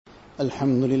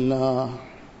الحمد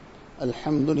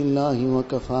لله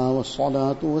وكفى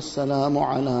والصلاة والسلام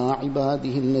على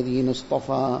عباده الذين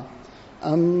اصطفى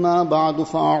أما بعد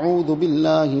فأعوذ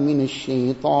بالله من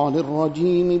الشيطان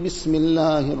الرجيم بسم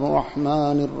الله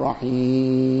الرحمن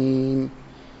الرحيم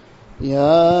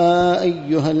يا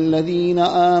أيها الذين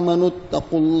آمنوا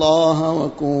اتقوا الله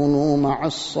وكونوا مع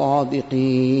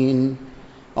الصادقين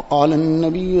وقال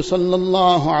النبي صلى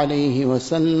الله عليه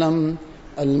وسلم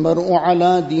المرء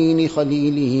على دين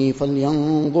خليله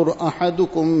فلينظر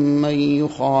أحدكم من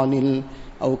يخالل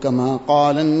أو كما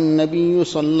قال النبي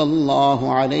صلى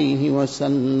الله عليه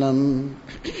وسلم.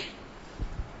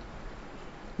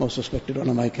 Most respected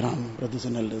ulama ikram, brothers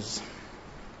and elders,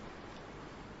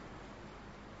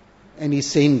 any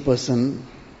sane person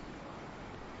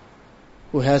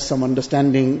who has some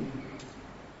understanding,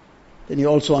 then he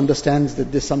also understands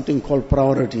that there's something called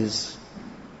priorities.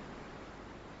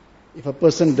 If a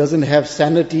person doesn't have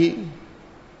sanity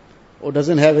or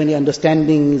doesn't have any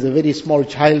understanding, is a very small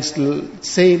child, still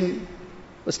sane,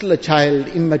 but still a child,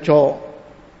 immature,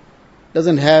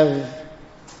 doesn't have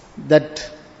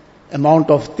that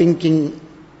amount of thinking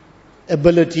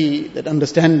ability, that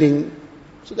understanding,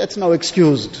 so that's now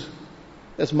excused.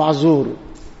 That's mazur.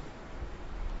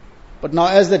 But now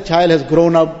as the child has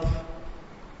grown up,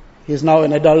 he is now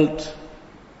an adult,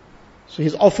 so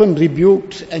he's often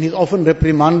rebuked and he's often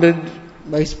reprimanded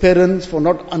by his parents for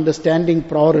not understanding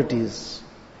priorities.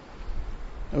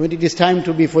 And when it is time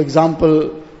to be, for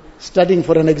example, studying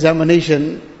for an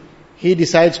examination, he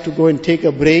decides to go and take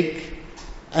a break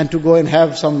and to go and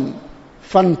have some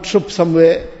fun trip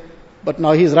somewhere. But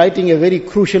now he's writing a very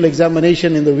crucial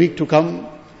examination in the week to come,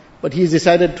 but he's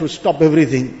decided to stop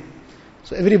everything.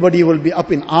 So everybody will be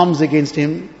up in arms against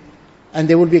him and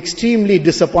they will be extremely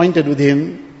disappointed with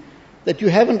him that you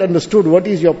haven't understood what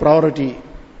is your priority,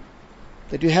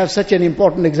 that you have such an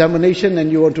important examination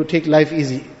and you want to take life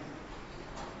easy.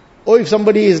 Or if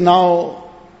somebody is now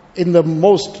in the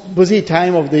most busy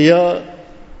time of the year,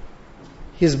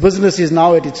 his business is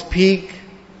now at its peak,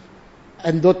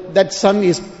 and that son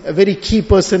is a very key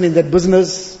person in that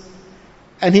business,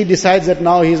 and he decides that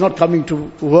now he is not coming to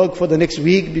work for the next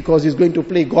week because he's going to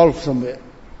play golf somewhere.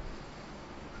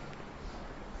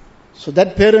 So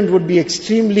that parent would be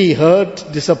extremely hurt,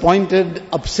 disappointed,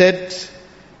 upset,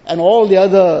 and all the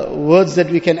other words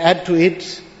that we can add to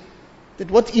it.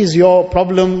 That what is your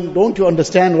problem? Don't you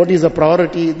understand what is a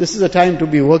priority? This is a time to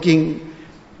be working.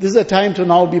 This is a time to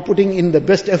now be putting in the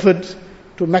best effort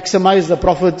to maximize the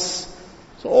profits.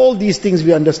 So all these things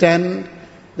we understand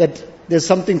that there's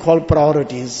something called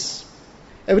priorities.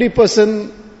 Every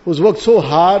person who's worked so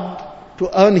hard to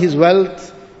earn his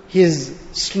wealth, he's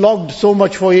slogged so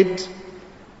much for it,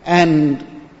 and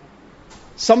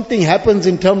something happens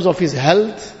in terms of his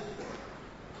health.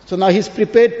 So now he's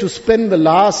prepared to spend the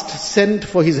last cent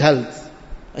for his health.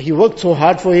 He worked so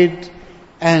hard for it,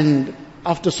 and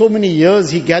after so many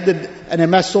years he gathered and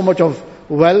amassed so much of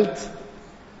wealth,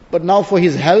 but now for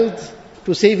his health,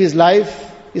 to save his life,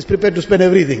 he's prepared to spend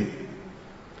everything.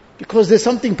 Because there's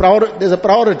a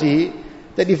priority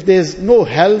that if there's no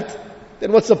health,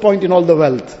 then what's the point in all the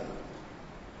wealth?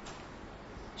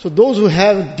 So those who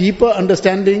have deeper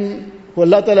understanding, who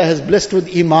Allah Ta'ala has blessed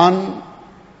with iman,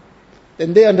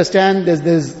 then they understand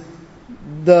there's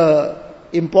the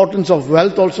importance of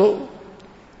wealth also,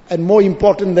 and more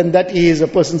important than that is a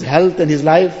person's health and his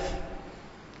life.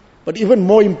 But even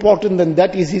more important than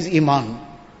that is his iman.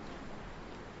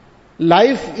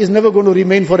 Life is never going to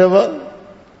remain forever.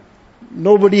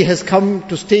 Nobody has come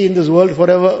to stay in this world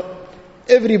forever.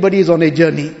 Everybody is on a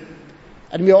journey,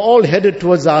 and we are all headed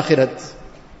towards the akhirat.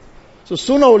 So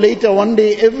sooner or later, one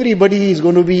day, everybody is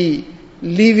going to be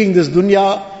leaving this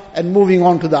dunya and moving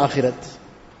on to the akhirat.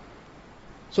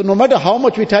 So no matter how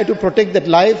much we try to protect that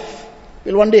life,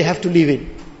 we'll one day have to leave it.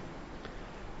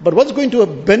 But what's going to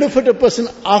benefit a person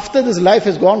after this life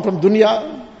has gone from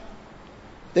dunya?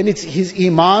 Then it's his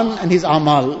iman and his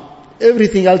amal.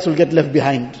 Everything else will get left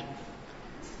behind.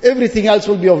 Everything else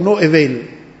will be of no avail.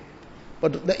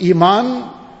 But the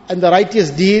iman and the righteous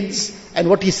deeds and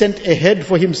what he sent ahead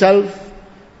for himself,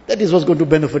 that is what's going to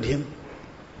benefit him.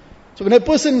 So when a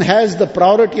person has the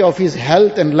priority of his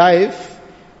health and life,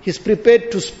 he's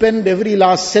prepared to spend every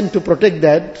last cent to protect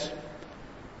that.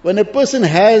 When a person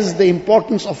has the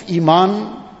importance of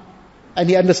iman and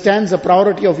he understands the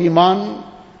priority of iman,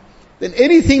 then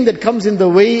anything that comes in the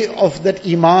way of that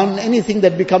iman, anything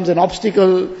that becomes an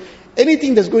obstacle,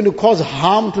 anything that's going to cause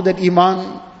harm to that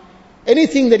iman,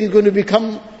 anything that is going to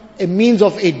become a means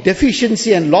of a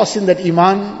deficiency and loss in that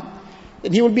iman,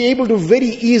 then he will be able to very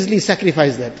easily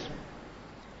sacrifice that.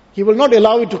 He will not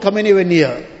allow it to come anywhere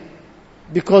near.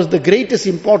 because the greatest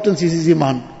importance is his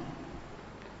iman.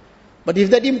 But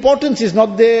if that importance is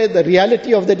not there, the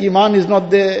reality of that iman is not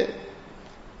there,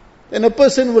 then a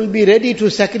person will be ready to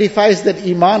sacrifice that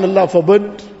iman, Allah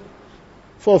forbid,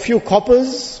 for a few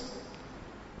coppers,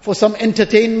 for some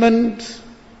entertainment,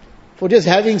 for just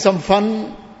having some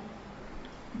fun.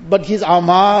 But his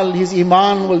amal, his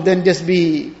iman will then just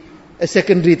be a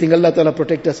secondary thing. Allah Ta'ala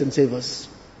protect us and save us.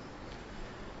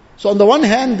 So on the one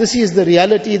hand, this is the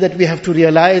reality that we have to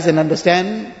realize and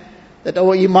understand, that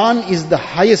our iman is the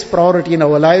highest priority in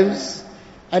our lives,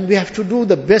 and we have to do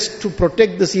the best to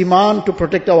protect this iman, to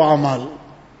protect our amal.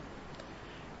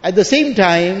 At the same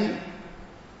time,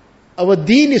 our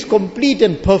deen is complete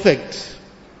and perfect.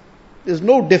 There's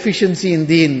no deficiency in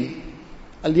deen.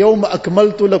 اليوم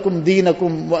أكملت لكم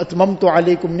دينكم وأتممت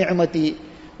عليكم نعمتي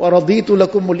وَرَضِيتُ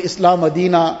لَكُمُ الْإِسْلَامَ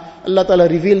دِينًا. Allah Ta'ala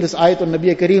revealed this ayat on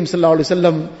Nabi Kareem Sallallahu Alaihi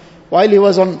Wasallam while he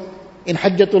was in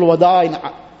Hajjatul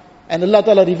Wada, and Allah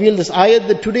Ta'ala revealed this ayat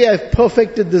that today I have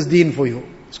perfected this deen for you.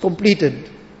 It's completed.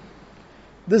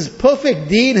 This perfect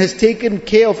deen has taken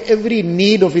care of every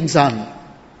need of insan.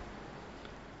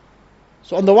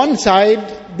 So on the one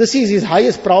side, this is his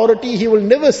highest priority. He will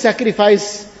never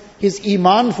sacrifice his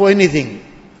iman for anything.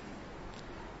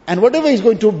 And whatever is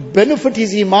going to benefit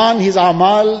his iman, his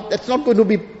amal, that's not going to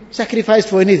be sacrificed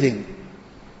for anything.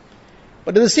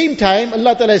 But at the same time,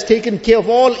 Allah Ta'ala has taken care of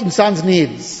all insan's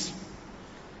needs.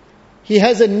 He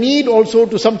has a need also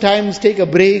to sometimes take a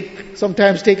break,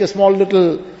 sometimes take a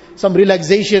some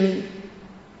relaxation.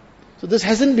 So this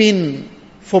hasn't been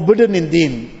forbidden in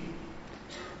deen.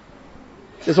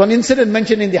 There's one incident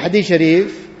mentioned in the Hadith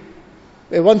Sharif,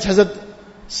 where once Hazrat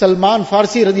Salman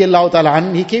Farsi radiallahu ta'ala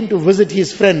an, he came to visit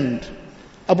his friend,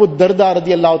 Abu Darda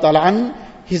radiallahu ta'ala an,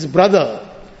 his brother.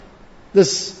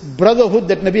 This brotherhood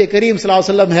that Nabi Kareem sallallahu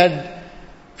alaihi wasallam had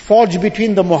forged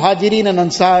between the Muhajirin and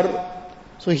Ansar.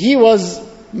 So he was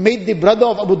made the brother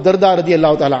of Abu Darda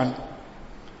radiallahu ta'ala an.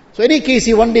 So in any case,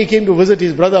 he one day came to visit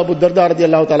his brother Abu Darda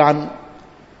radiallahu ta'ala an.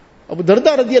 Abu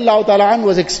Darda radiallahu ta'ala an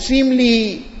was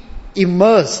extremely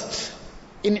immersed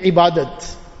in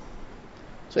ibadat.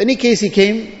 So in any case, he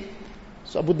came.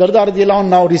 So Abu Darda radiallahu anh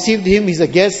now received him. He's a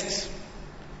guest.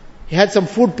 He had some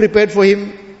food prepared for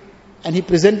him, and he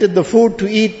presented the food to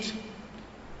eat.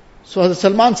 So Hazrat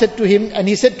Salman said to him, and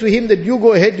he said to him that you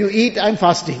go ahead, you eat, I'm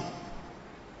fasting.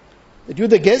 That you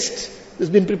the guest, this has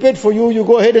been prepared for you, you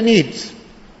go ahead and eat.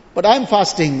 But I'm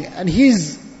fasting. And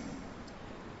his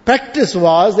practice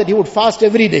was that he would fast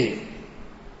every day,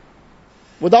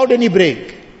 without any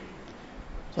break.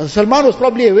 So Salman was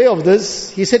probably aware of this.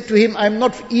 He said to him, I'm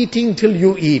not eating till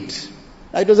you eat.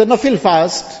 It was a nafil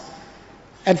fast.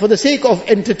 And for the sake of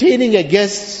entertaining a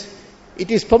guest, it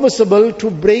is permissible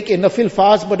to break a nafil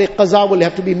fast, but a qaza will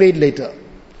have to be made later.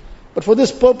 But for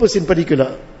this purpose in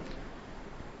particular.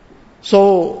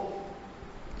 So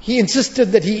he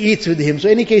insisted that he eats with him. So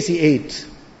in any case, he ate.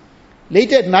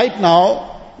 Later at night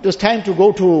now, it was time to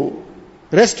go to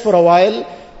rest for a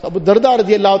while. So Abu Darda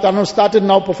radiallahu ta'ala started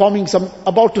now performing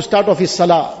about to start off his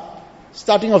salah.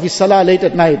 Starting off his salah late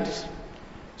at night.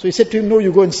 So he said to him, no,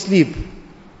 you go and sleep.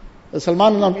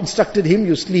 Salman now instructed him,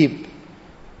 you sleep.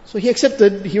 So he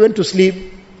accepted, he went to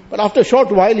sleep. But after a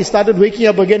short while, he started waking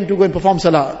up again to go and perform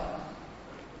salah.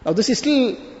 Now this is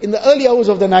still in the early hours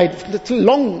of the night, still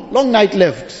long night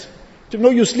left. So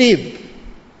no, you sleep.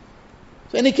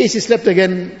 So in any case, he slept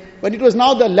again. When it was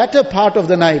now the latter part of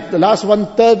the night, the last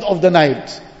 1/3 of the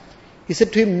night, he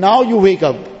said to him, now you wake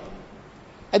up.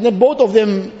 And then both of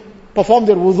them performed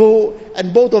their wudu,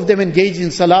 and both of them engaged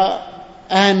in salah,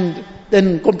 and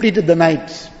then completed the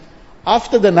night.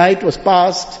 After the night was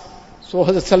passed, so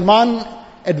Hazrat Salman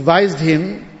advised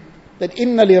him that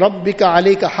inna li rabbika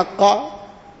alayka haqqa,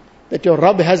 that your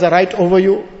Rabb has a right over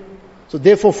you. So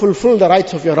therefore fulfill the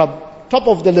rights of your Rabb. Top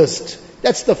of the list.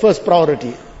 That's the first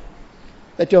priority.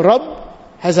 That your Rabb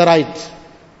has a right.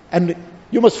 And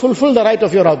you must fulfill the right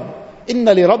of your Rabb.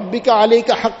 Inna li rabbika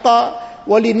alayka haqqa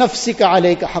wa li nafsika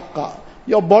alayka haqqa.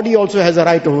 Your body also has a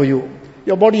right over you.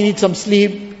 Your body needs some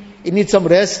sleep. It needs some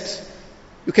rest.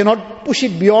 You cannot push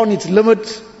it beyond its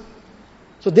limit.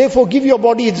 So therefore give your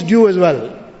body its due as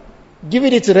well. Give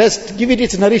it its rest. Give it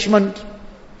its nourishment.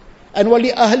 And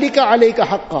wali ahlika alayka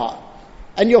haqqa.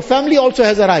 And your family also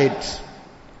has a right.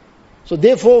 So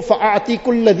therefore, fa'ati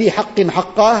kulla dhi haqqin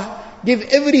haqqa. Give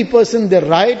every person their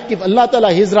right. Give Allah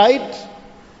Ta'ala His right.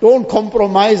 Don't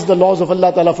compromise the laws of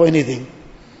Allah Ta'ala for anything.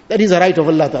 That is a right of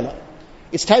Allah Ta'ala.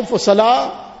 It's time for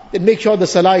salah, then make sure the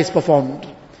salah is performed.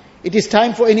 It is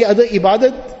time for any other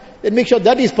ibadat, then make sure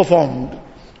that is performed.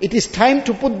 It is time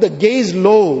to put the gaze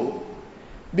low,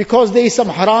 because there is some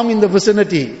haram in the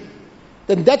vicinity.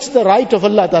 Then that's the right of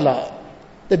Allah Ta'ala.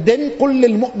 that then قُلْ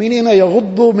لِلْمُؤْمِنِينَ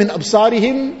يَغُضُّوا مِنْ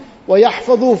أَبْصَارِهِمْ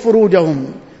وَيَحْفَظُوا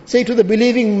فُرُوجَهُمْ. Say to the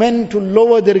believing men to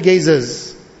lower their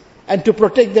gazes and to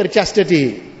protect their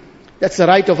chastity. That's the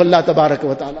right of Allah Tabaraka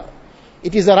wa Ta'ala.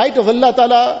 It is the right of Allah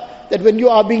Ta'ala that when you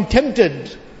are being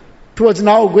tempted towards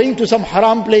now going to some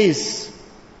haram place,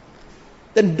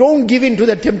 then don't give in to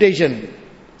that temptation.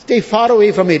 Stay far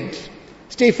away from it.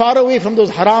 Stay far away from those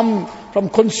haram, from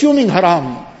consuming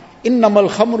haram. إِنَّمَا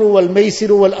الْخَمْرُ وَالْمَيْسِرُ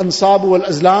وَالْأَنْصَابُ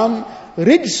وَالْأَزْلَامُ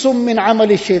رِجْسٌ مِّنْ عَمَلِ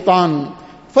الشَّيْطَانِ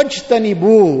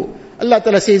فَاجْتَنِبُوهُ. Allah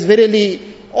Ta'ala says,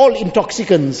 verily, all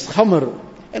intoxicants, khamr,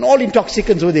 and all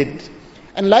intoxicants with it.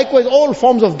 And likewise, all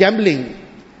forms of gambling.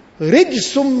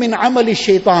 رِجْسٌ مِّنْ عَمَلِ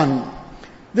الشَّيْطَانِ.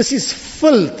 This is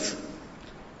filth.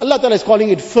 Allah Ta'ala is calling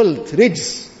it filth,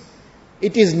 rijs.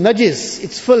 It is najis,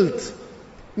 it's filth.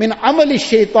 Min amali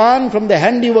shaitan, from the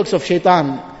handiworks of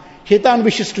shaitan. Shaitan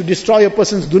wishes to destroy a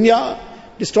person's dunya,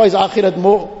 destroys akhirat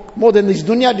more than this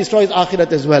dunya, destroys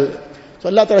akhirat as well. So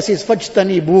Allah Ta'ala says,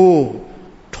 fajtanibu,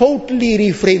 totally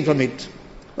refrain from it.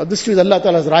 Now this is Allah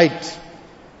Ta'ala's right,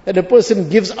 that a person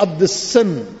gives up this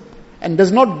sin and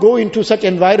does not go into such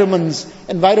environments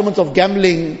of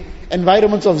gambling,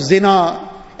 environments of zina,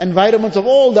 environments of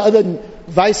all the other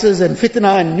vices and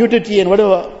fitna and nudity and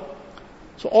whatever.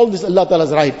 So all this Allah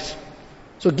Ta'ala's right.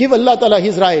 So give Allah Ta'ala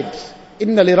His right.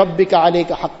 Inna li rabbika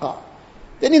alayka haqqa.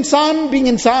 Then insan, being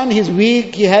insan, he's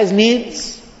weak, he has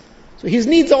needs. So his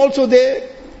needs are also there.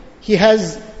 He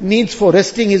has needs for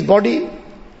resting his body.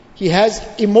 He has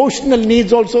emotional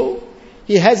needs also.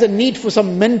 He has a need for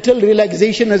some mental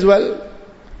relaxation as well.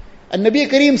 And Nabi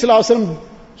Kareem Sallallahu Alaihi Wasallam,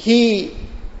 he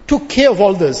took care of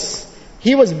all this.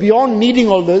 He was beyond needing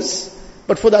all this.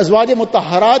 But for the Azwaj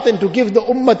Mutahharat and to give the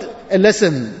Ummah a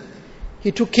lesson,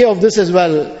 he took care of this as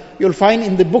well. You'll find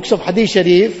in the books of Hadith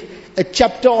Sharif a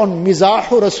chapter on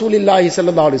Mizahu Rasulullah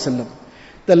Sallallahu Alaihi Wasallam.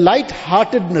 The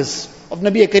light-heartedness of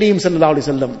Nabi Kareem Sallallahu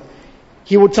Alaihi Wasallam.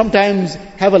 He would sometimes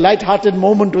have a light-hearted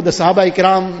moment with the Sahaba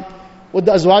Ikram, with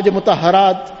the Azwaj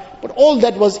Mutahharat, but all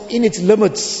that was in its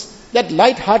limits. That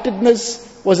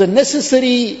light-heartedness was a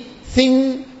necessary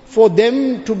thing for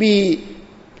them to be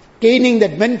gaining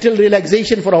that mental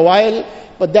relaxation for a while,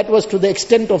 but that was to the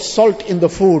extent of salt in the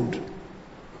food.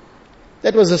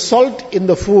 That was a salt in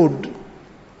the food.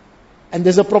 And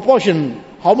there's a proportion.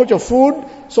 How much of food,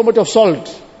 so much of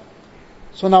salt.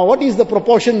 So now what is the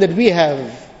proportion that we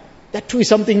have? That too is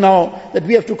something now that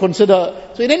we have to consider.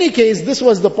 So in any case, this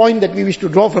was the point that we wish to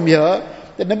draw from here,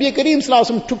 that Nabi Kareem Sallallahu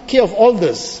Alaihi Wasallam took care of all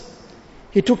this.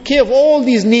 He took care of all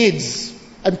these needs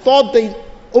and taught the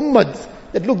ummah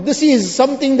that look, this is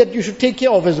something that you should take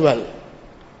care of as well.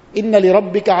 Inna li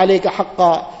rabbika alayka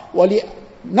haqqa wa li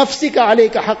nafsika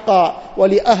alayka haqqa wa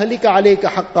li ahlika alayka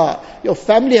haqqa. Your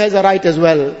family has a right as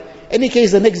well. Any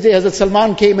case, the next day Hazrat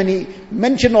Salman came and he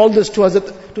mentioned all this to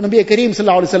Nabi Kareem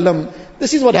Sallallahu Alaihi Wasallam.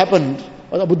 This is what happened.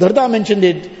 Abu Darda mentioned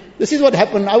it. This is what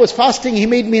happened. I was fasting, he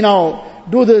made me now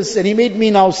do this, and he made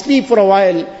me now sleep for a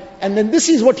while. And then this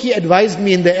is what he advised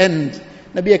me in the end.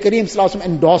 Nabi Kareem Sallallahu Alaihi Wasallam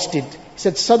endorsed it. He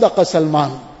said, Sadaqa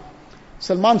Salman.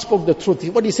 Salman spoke the truth.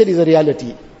 What he said is a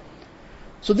reality.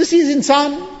 So this is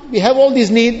insan. We have all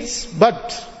these needs,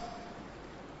 but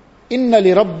Inna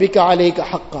li rabbika alayka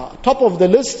haqqa. Top of the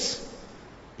list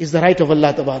is the right of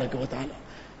Allah Tabaraka wa Ta'ala.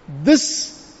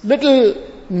 This little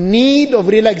need of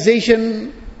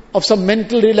relaxation, of some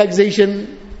mental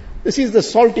relaxation, this is the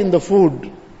salt in the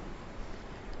food.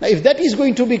 Now if that is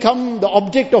going to become the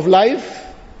object of life,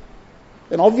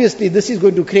 then obviously this is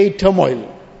going to create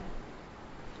turmoil.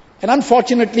 And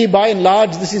unfortunately, by and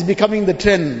large, this is becoming the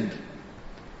trend.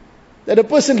 That a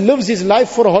person lives his life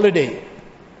for a holiday.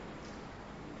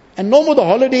 And no more the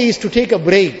holiday is to take a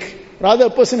break. Rather, a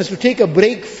person has to take a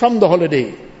break from the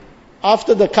holiday.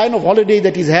 After the kind of holiday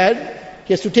that he's had,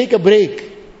 he has to take a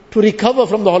break to recover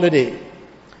from the holiday.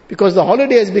 Because the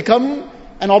holiday has become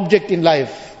an object in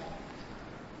life.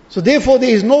 So therefore, there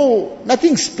is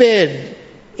nothing spared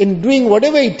in doing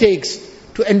whatever it takes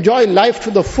to enjoy life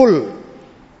to the full.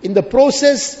 In the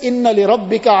process, inna li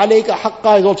rabbika alayka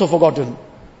haqqa is also forgotten.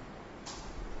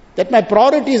 That my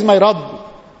priority is my Rabb.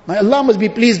 My Allah must be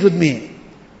pleased with me.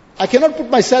 I cannot put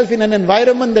myself in an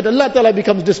environment that Allah Ta'ala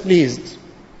becomes displeased.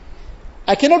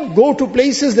 I cannot go to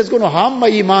places that's going to harm my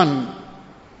iman.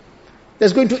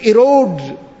 That's going to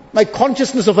erode my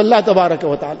consciousness of Allah Tabaraka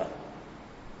wa Ta'ala.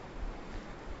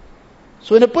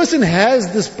 So when a person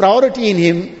has this priority in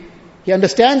him, he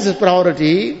understands his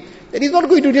priority, then he's not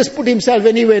going to just put himself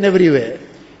anywhere and everywhere.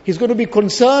 He's going to be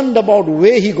concerned about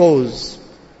where he goes,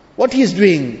 what he's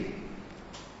doing.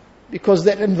 Because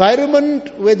that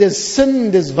environment where there's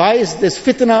sin, there's vice, there's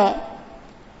fitna,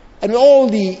 and where all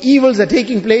the evils are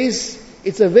taking place,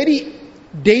 it's a very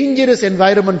dangerous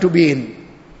environment to be in.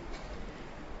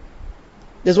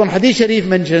 There's one hadith sharif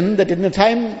mentioned that in the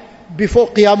time before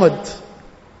Qiyamah,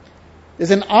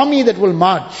 there's an army that will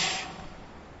march.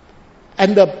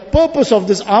 And the purpose of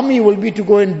this army will be to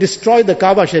go and destroy the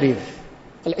Kaaba Sharif.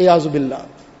 Al-Iyazu Billah.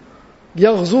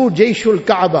 Yaghzu Jayshul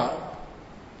Kaaba.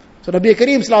 So Nabi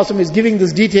Kareem Sallallahu Alaihi Wasallam is giving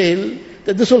this detail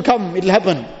that this will come, it will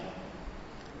happen.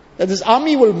 That this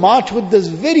army will march with this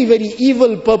very, very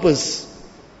evil purpose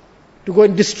to go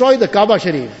and destroy the Kaaba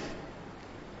Sharif.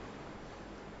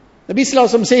 Nabi Sallallahu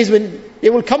Alaihi Wasallam says when they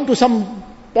will come to some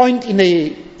point in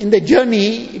the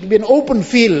journey, it will be an open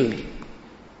field.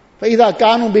 فَإِذَا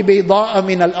كَانُوا بِبَيْضَاءَ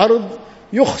مِنَ الْأَرْضِ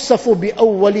يُخْسَفُ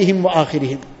بِأَوَّلِهِمْ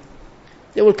وَآخِرِهِمْ.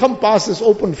 They will come past this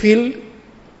open field,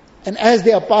 and as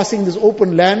they are passing this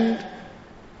open land,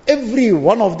 every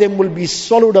one of them will be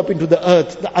swallowed up into the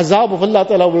earth. The azab of Allah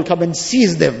Ta'ala will come and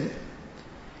seize them.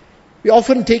 We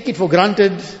often take it for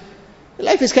granted.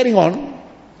 Life is carrying on.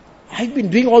 I've been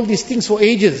doing all these things for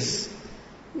ages.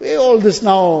 Where all this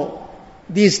now,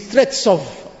 these threats of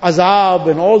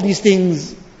azab and all these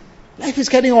things, life is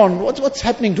carrying on. What's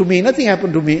happening to me? Nothing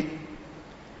happened to me.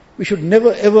 We should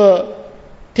never ever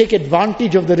take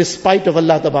advantage of the respite of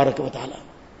Allah Ta'ala.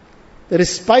 The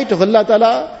respite of Allah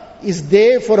Ta'ala is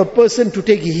there for a person to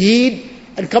take heed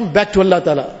and come back to Allah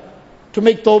Ta'ala, to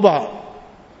make tawbah.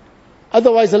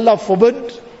 Otherwise, Allah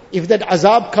forbid, if that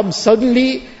azab comes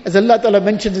suddenly, as Allah Ta'ala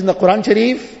mentions in the Quran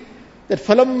Sharif, that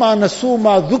فَلَمَّا نَسُوا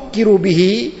مَا ذُكِّرُوا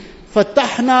بِهِ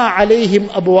فَتَحْنَا عَلَيْهِمْ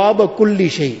أَبْوَابَ كُلِّ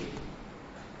شَيْءٍ.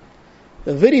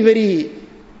 A very, very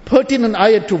pertinent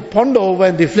ayat to ponder over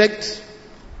and reflect.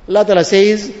 Allah Ta'ala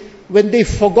says, when they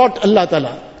forgot Allah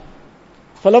Ta'ala,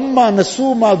 فَلَمَّا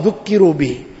نَسُوا مَا ذُكِّرُوا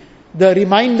بِهِ, the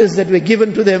reminders that were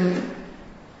given to them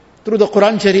through the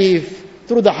Quran Sharif,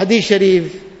 through the Hadith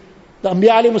Sharif, the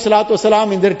Anbiya alayhi salatu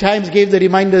wasalam in their times gave the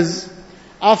reminders.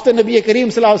 After Nabi Kareem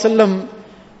sallallahu alaihi wasallam,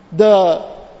 the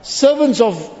servants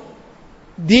of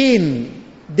Deen,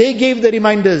 they gave the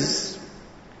reminders.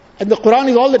 And the Quran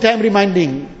is all the time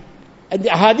reminding. And the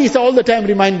Ahadith are all the time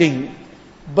reminding.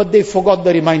 But they forgot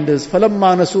the reminders.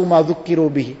 فَلَمَّا نَسُوا مَا ذُكِّرُوا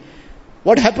بِهِ.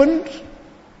 What happened?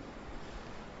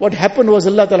 What happened was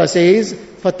Allah Ta'ala says,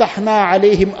 فَتَحْنَا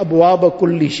عَلَيْهِمْ أَبْوَابَ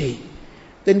كُلِّ شَيْءٍ.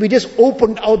 Then we just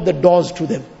opened out the doors to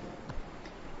them.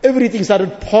 Everything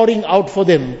started pouring out for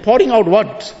them. Pouring out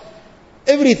what?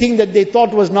 Everything that they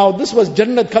thought was now, this was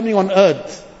Jannat coming on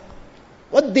earth.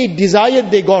 What they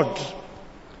desired, they got.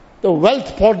 The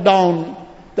wealth poured down,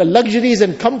 the luxuries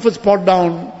and comforts poured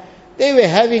down. They were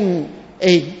having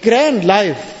a grand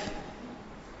life.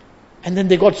 And then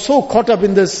they got so caught up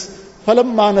in this,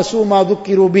 فَلَمَّا نَسُوا مَا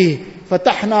ذُكِّرُوا بِهِ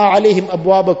فَتَحْنَا عَلَيْهِمْ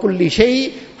أَبْوَابَ كُلِّ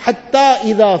شَيْءٍ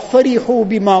حَتَّى إِذَا فَرِحُوا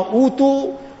بِمَا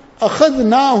أُوتُوا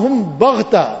أَخَذْنَاهُمْ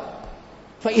بَغْتَةً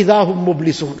فَإِذَا هُمْ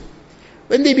مُبْلِسُونَ.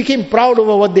 When they became proud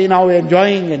over what they now were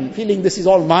enjoying and feeling this is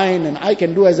all mine and I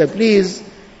can do as I please,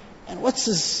 and what's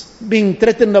this being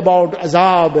threatened about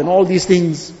azab and all these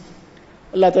things,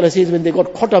 Allah Ta'ala says when they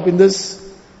got caught up in this,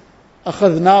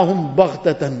 أَخَذْنَاهُمْ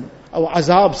بَغْتَةً, our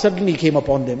azab suddenly came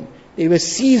upon them. They were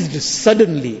seized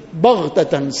suddenly,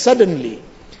 بَغْتَةً, suddenly.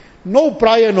 No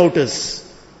prior notice,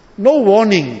 no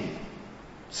warning,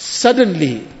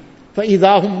 suddenly.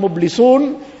 فَإِذَا هُمْ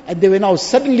مُبْلِسُونَ, and they were now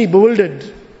suddenly bewildered.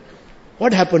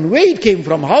 What happened? Where it came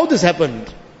from? How this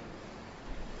happened?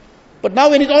 But now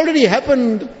when it already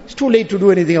happened, it's too late to do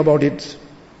anything about it.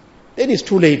 Then it's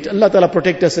too late. Allah Ta'ala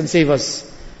protect us and save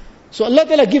us. So Allah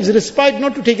Ta'ala gives respite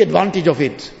not to take advantage of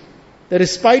it. The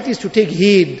respite is to take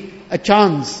heed, a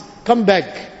chance, come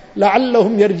back,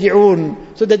 لَعَلَّهُمْ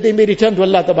يَرْجِعُونَ, so that they may return to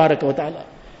Allah Tabaraka wa Ta'ala.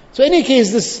 So in any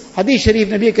case, this Hadith Sharif,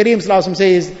 Nabi Kareem Sallallahu Alaihi Wasallam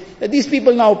says that these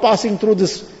people now passing through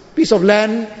this piece of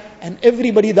land, and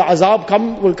everybody, the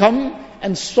azab will come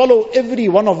and swallow every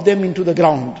one of them into the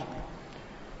ground.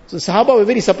 So Sahaba were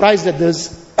very surprised at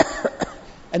this.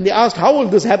 And they asked, how will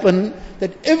this happen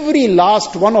that every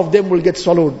last one of them will get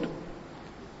swallowed?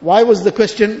 Why was the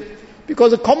question?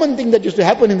 Because a common thing that used to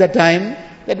happen in that time,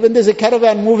 that when there's a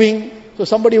caravan moving, so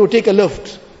somebody would take a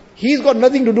lift. He's got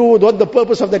nothing to do with what the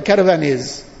purpose of that caravan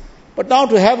is. But now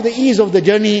to have the ease of the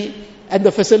journey and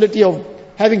the facility of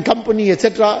having company,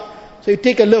 etc. So you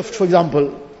take a lift, for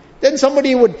example. Then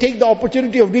somebody would take the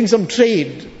opportunity of doing some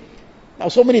trade. Now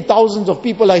so many thousands of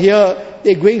people are here,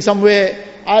 they're going somewhere,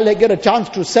 I'll get a chance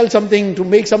to sell something, to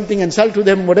make something and sell to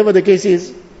them, whatever the case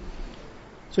is.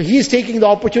 So he's taking the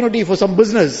opportunity for some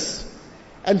business,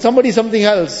 and somebody something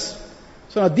else.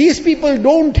 So now these people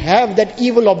don't have that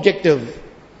evil objective.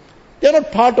 They're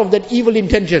not part of that evil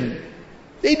intention.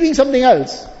 They're doing something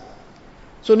else.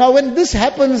 So now when this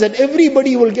happens, that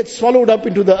everybody will get swallowed up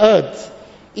into the earth,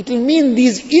 it will mean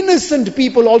these innocent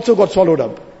people also got swallowed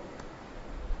up.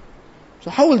 So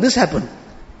how will this happen?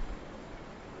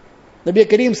 Nabi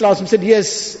Kareem Sallallahu Alaihi Wasallam said,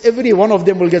 yes, every one of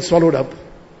them will get swallowed up.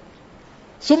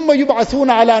 ثُمَّ يُبْعَثُونَ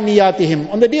عَلَى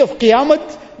نِيَاتِهِمْ. On the day of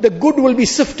Qiyamah, the good will be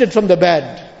sifted from the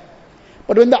bad.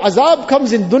 But when the azab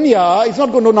comes in dunya, it's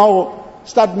not going to now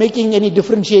start making any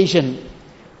differentiation.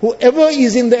 Whoever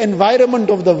is in the environment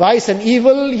of the vice and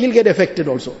evil, he'll get affected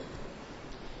also.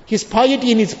 His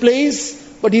piety in its place,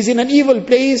 but he's in an evil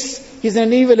place, he's in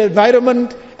an evil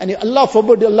environment, and if Allah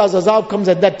forbid Allah's azab comes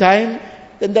at that time,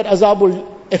 then that azab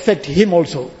will affect him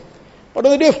also. But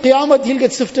on the day of Qiyamah, he'll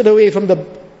get sifted away from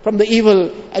the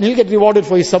evil, and he'll get rewarded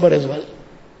for his sabr as well.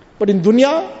 But in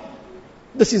dunya,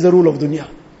 this is the rule of dunya.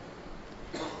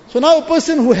 So now a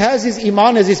person who has his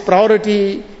iman as his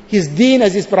priority, his deen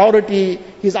as his priority,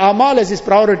 his amal as his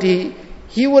priority,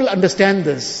 he will understand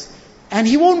this. And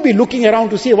he won't be looking around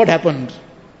to see what happened.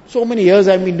 So many years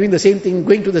I've been doing the same thing,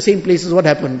 going to the same places, what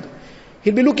happened?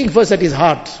 He'll be looking first at his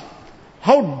heart.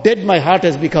 How dead my heart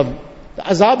has become. The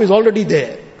azab is already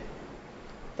there.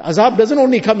 The azab doesn't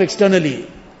only come externally.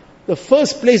 The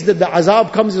first place that the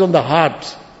azab comes is on the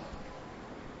heart.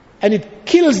 And it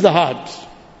kills the heart.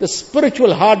 The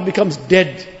spiritual heart becomes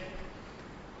dead.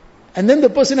 And then the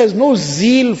person has no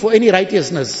zeal for any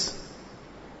righteousness.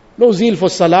 No zeal for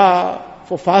salah,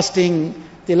 for fasting,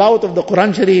 tilawat of the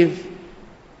Quran Sharif.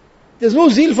 There's no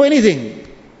zeal for anything.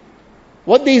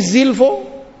 What there is zeal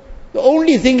for? The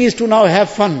only thing is to now have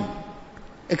fun,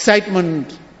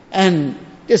 excitement, and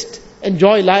just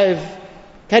enjoy life,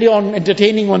 carry on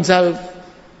entertaining oneself.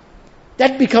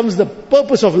 That becomes the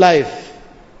purpose of life,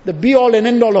 the be all and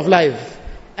end all of life.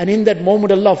 And in that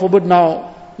moment, Allah forbid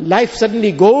now, life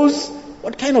suddenly goes,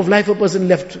 what kind of life a person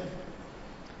left?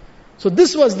 So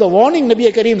this was the warning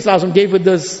Nabi Kareem Sallallahu Alaihi Wasallam gave with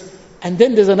this. And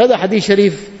then there's another hadith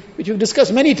sharif, which we've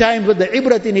discussed many times, but the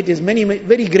ibrat in it is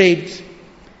very great.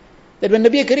 That when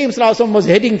Nabi Kareem Sallallahu Alaihi Wasallam was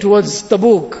heading towards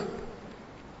Tabuk,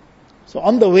 so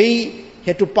on the way, he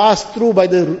had to pass through by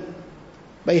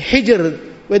Hijr,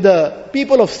 where the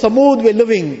people of Samud were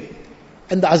living.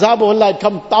 And the azab of Allah had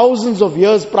come thousands of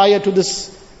years prior to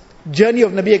this journey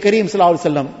of Nabi Kareem Sallallahu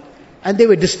Alaihi Wasallam. And they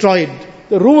were destroyed.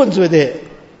 The ruins were there.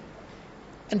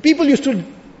 And people used to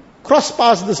cross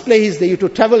past this place. They used to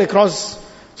travel across.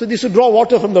 So they used to draw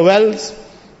water from the wells.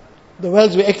 The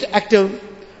wells were active.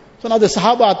 So now the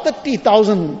Sahaba,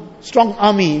 30,000 strong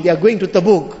army, they are going to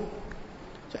Tabuk.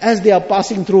 So as they are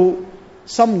passing through,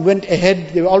 some went ahead.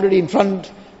 They were already in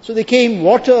front. So they came,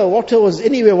 water was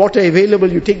anywhere water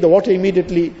available, you take the water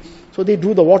immediately. So they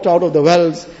drew the water out of the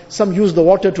wells. Some used the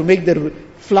water to make their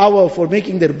flour for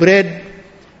making their bread.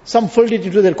 Some filled it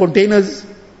into their containers.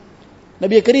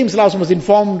 Nabi Kareem Sallallahu Alaihi Wasallam was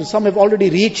informed, some have already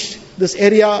reached this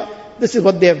area. This is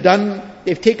what they have done.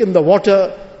 They've taken the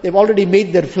water. They've already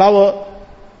made their flour.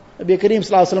 Nabi Kareem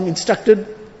Sallallahu Alaihi Wasallam instructed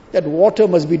that water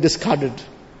must be discarded.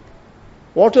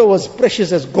 Water was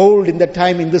precious as gold in that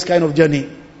time in this kind of journey.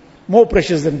 More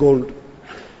precious than gold.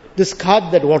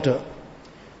 Discard that water.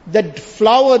 That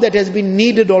flour that has been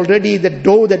kneaded already, that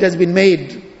dough that has been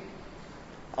made.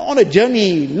 On a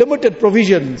journey, limited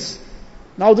provisions.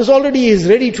 Now this already is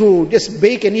ready to just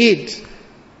bake and eat.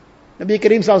 Nabi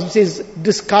Kareem Sallallahu Alaihi Wasallam says,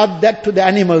 discard that to the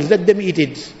animals, let them eat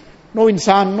it. No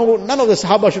insan, none of the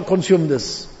Sahaba should consume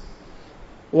this.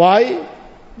 Why?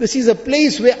 This is a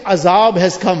place where azab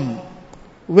has come.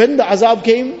 When the azab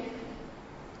came?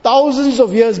 Thousands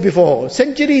of years before.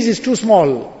 Centuries is too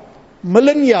small.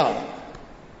 Millennia.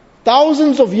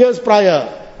 Thousands of years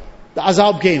prior, the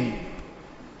azab came.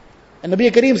 And Nabi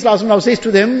Kareem Sallallahu Alaihi Wasallam now says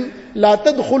to them, لا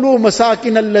تدخلوا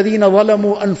مساكن الذين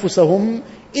ظلموا أنفسهم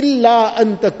إلا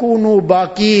أن تكونوا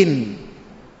باكين.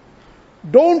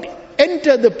 Don't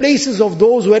enter the places of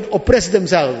those who had oppressed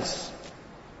themselves.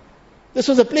 This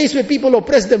was a place where people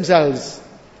oppressed themselves.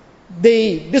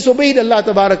 They disobeyed Allah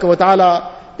Tabaraka wa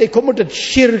Ta'ala. They committed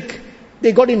shirk.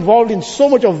 They got involved in so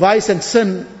much of vice and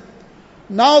sin.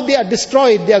 Now they are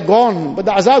destroyed, they are gone, but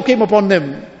the azab came upon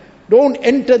them. Don't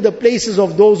enter the places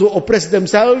of those who oppress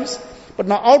themselves. But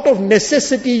now out of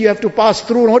necessity you have to pass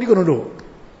through, and what are you going to do?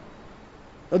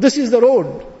 Now this is the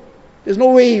road. There's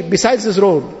no way besides this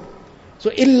road.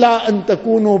 So, illa an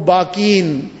takunu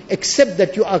baqeen, except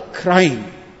that you are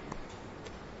crying.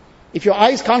 If your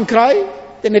eyes can't cry,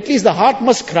 then at least the heart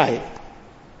must cry.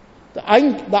 The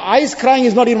eyes crying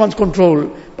is not in one's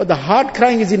control, but the heart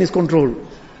crying is in his control.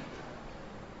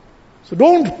 So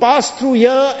don't pass through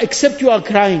here except you are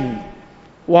crying.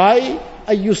 Why?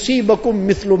 أَيُّصِيبَكُمْ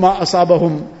مِثْلُ مَا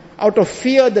أَصَابَهُمْ. Out of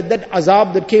fear that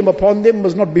azab that came upon them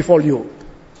must not befall you.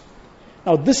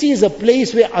 Now this is a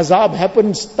place where azab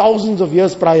happens thousands of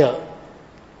years prior.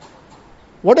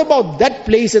 What about that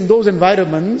place and those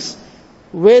environments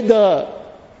where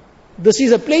this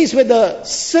is a place where the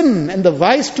sin and the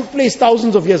vice took place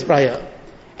thousands of years prior,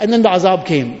 and then the azab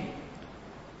came.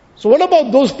 So what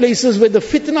about those places where the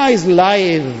fitna is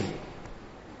live?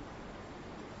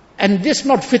 And just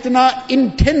not fitna,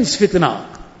 intense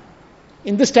fitna.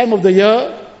 In this time of the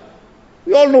year,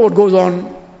 we all know what goes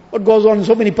on in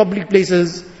so many public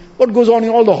places, what goes on in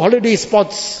all the holiday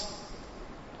spots.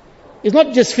 It's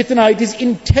not just fitna, it is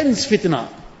intense fitna.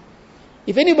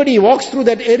 If anybody walks through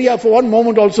that area for one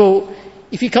moment also,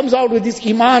 if he comes out with his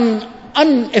iman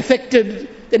unaffected,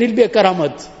 then it'll be a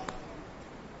karamat.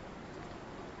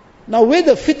 Now where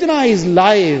the fitna is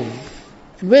live,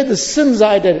 and where the sins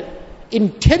are at an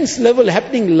intense level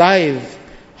happening live,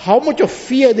 how much of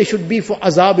fear there should be for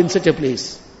azab in such a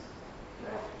place.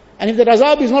 And if that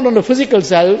azab is not on the physical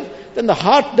self, then the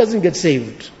heart doesn't get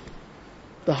saved.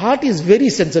 The heart is very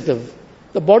sensitive.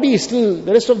 The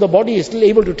rest of the body is still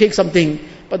able to take something,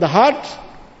 but the heart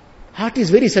is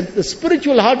very sensitive. The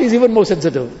spiritual heart is even more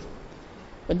sensitive.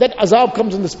 When that azab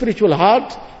comes in the spiritual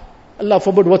heart, Allah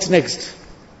forbid, what's next?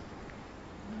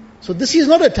 So this is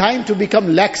not a time to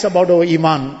become lax about our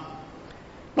iman.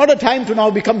 Not a time to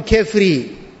now become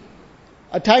carefree.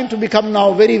 A time to become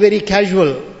now very, very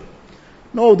casual.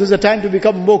 No, this is a time to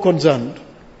become more concerned.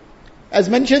 As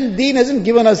mentioned, Deen hasn't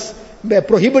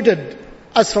prohibited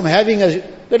us from having a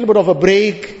little bit of a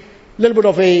break, little bit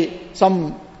of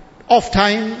some off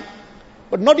time,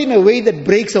 but not in a way that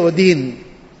breaks our Deen.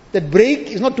 That break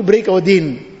is not to break our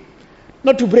Deen,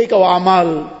 not to break our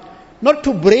amal, not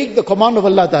to break the command of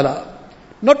Allah Ta'ala,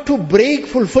 not to break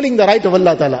fulfilling the right of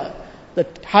Allah Ta'ala. The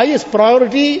highest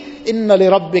priority, inna li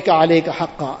rabbika alayka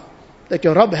haqqa, that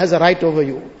your Rabb has a right over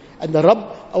you. And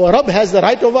our Rabb has the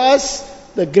right over us.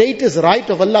 The greatest right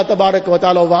of Allah Tabaraka wa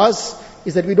Ta'ala over us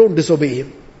is that we don't disobey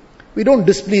Him. We don't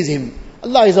displease Him.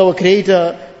 Allah is our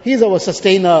creator. He is our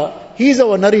sustainer. He is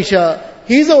our nourisher.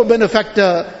 He is our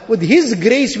benefactor. With His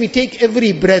grace we take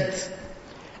every breath.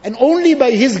 And only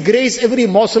by His grace every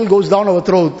morsel goes down our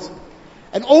throat.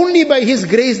 And only by His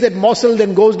grace that morsel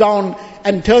then goes down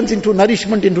and turns into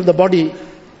nourishment into the body.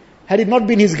 Had it not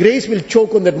been His grace, we'll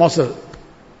choke on that morsel.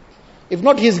 If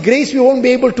not His grace, we won't be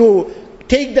able to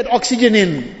take that oxygen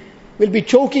in. We'll be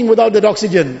choking without that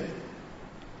oxygen.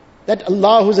 That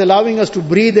Allah who's allowing us to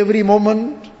breathe every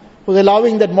moment, who's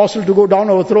allowing that morsel to go down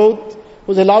our throat,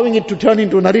 who's allowing it to turn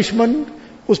into nourishment,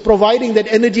 who's providing that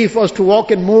energy for us to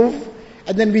walk and move,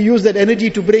 and then we use that energy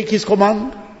to break His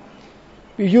command.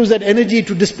 We use that energy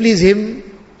to displease Him.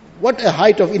 What a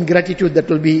height of ingratitude that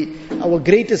will be. Our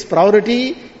greatest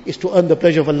priority is to earn the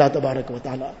pleasure of Allah Tabaraka wa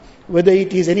Ta'ala. Whether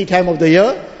it is any time of the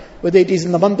year, whether it is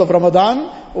in the month of Ramadan,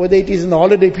 or whether it is in the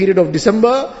holiday period of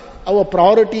December, our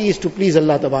priority is to please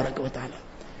Allah Tabaraka wa Ta'ala.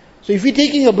 So if we're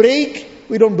taking a break,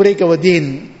 we don't break our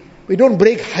deen. We don't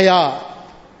break haya.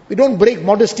 We don't break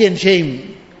modesty and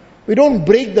shame. We don't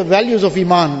break the values of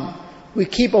iman. We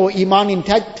keep our iman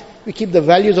intact. We keep the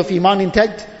values of iman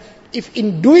intact. If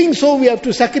in doing so we have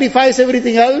to sacrifice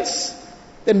everything else,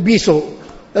 then be so.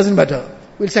 Doesn't matter.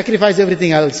 We'll sacrifice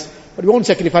everything else. But we won't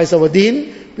sacrifice our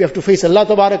deen. We have to face Allah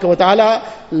Tabaraka wa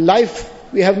Ta'ala. Life,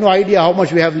 we have no idea how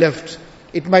much we have left.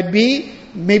 It might be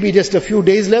maybe just a few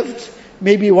days left,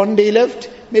 maybe one day left,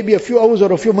 maybe a few hours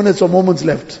or a few minutes or moments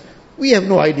left. We have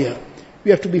no idea.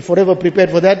 We have to be forever prepared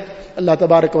for that. Allah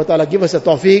Tabaraka wa Ta'ala give us a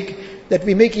tawfiq that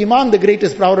we make iman the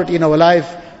greatest priority in our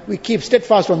life. We keep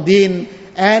steadfast on deen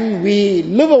and we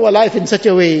live our life in such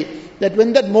a way that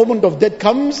when that moment of death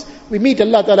comes, we meet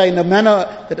Allah Ta'ala in a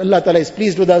manner that Allah Ta'ala is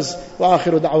pleased with us. Wa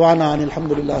akhiru da'wana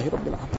alhamdulillahi rabbil alamin.